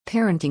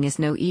Parenting is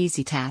no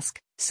easy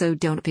task, so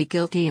don't be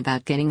guilty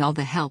about getting all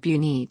the help you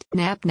need.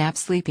 Nap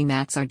sleeping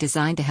mats are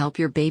designed to help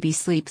your baby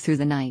sleep through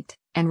the night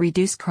and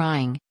reduce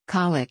crying,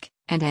 colic,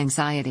 and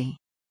anxiety.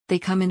 They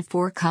come in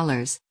 4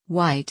 colors: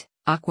 white,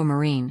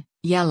 aquamarine,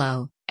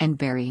 yellow, and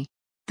berry.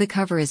 The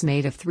cover is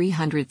made of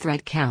 300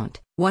 thread count,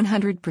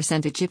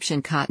 100%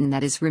 Egyptian cotton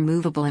that is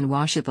removable and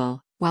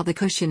washable, while the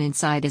cushion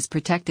inside is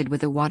protected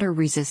with a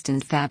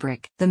water-resistant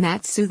fabric. The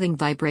mat's soothing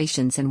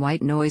vibrations and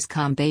white noise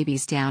calm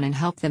babies down and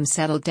help them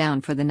settle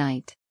down for the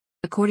night.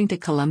 According to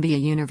Columbia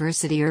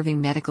University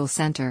Irving Medical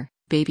Center,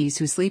 babies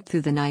who sleep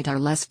through the night are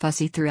less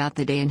fussy throughout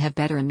the day and have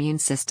better immune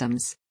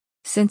systems.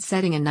 Since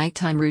setting a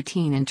nighttime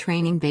routine and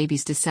training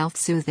babies to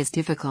self-soothe is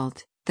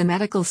difficult, the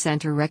medical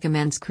center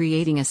recommends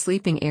creating a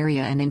sleeping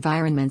area and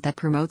environment that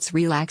promotes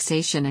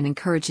relaxation and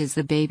encourages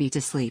the baby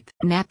to sleep.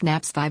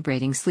 Nap's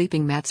vibrating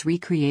sleeping mats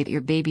recreate your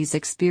baby's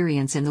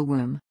experience in the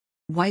womb.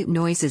 White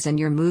noises and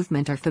your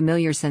movement are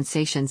familiar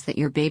sensations that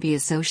your baby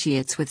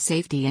associates with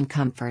safety and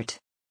comfort.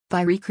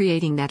 By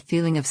recreating that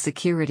feeling of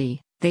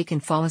security, they can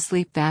fall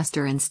asleep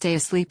faster and stay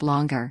asleep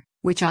longer,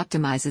 which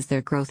optimizes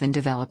their growth and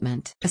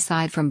development.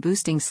 Aside from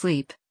boosting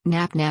sleep,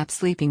 Nap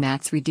sleeping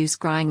mats reduce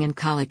crying and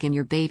colic in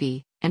your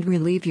baby, and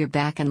relieve your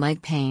back and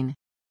leg pain.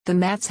 The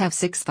mats have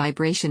 6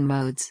 vibration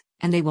modes,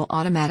 and they will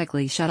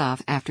automatically shut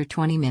off after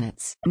 20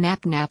 minutes.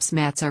 Nap's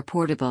mats are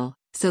portable,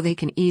 so they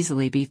can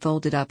easily be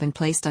folded up and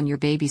placed on your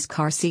baby's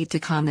car seat to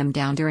calm them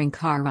down during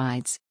car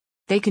rides.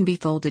 They can be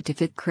folded to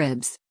fit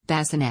cribs,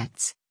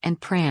 bassinets, and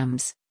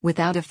prams,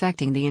 without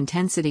affecting the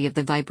intensity of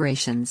the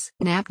vibrations.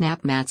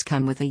 Nap mats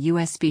come with a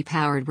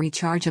USB-powered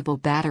rechargeable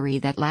battery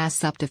that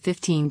lasts up to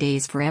 15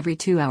 days for every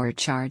 2-hour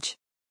charge.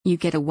 You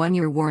get a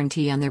 1-year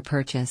warranty on their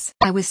purchase.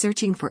 I was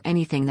searching for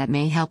anything that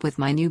may help with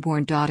my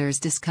newborn daughter's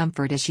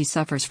discomfort as she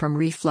suffers from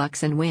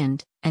reflux and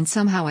wind, and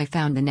somehow I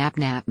found the Nap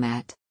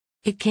mat.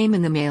 It came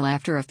in the mail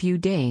after a few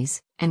days,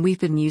 and we've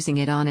been using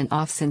it on and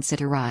off since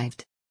it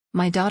arrived.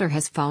 My daughter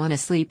has fallen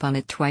asleep on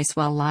it twice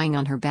while lying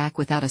on her back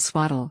without a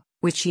swaddle,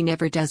 which she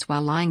never does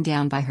while lying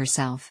down by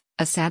herself,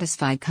 a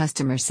satisfied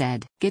customer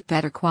said. Get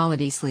better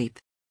quality sleep.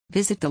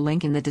 Visit the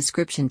link in the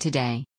description today.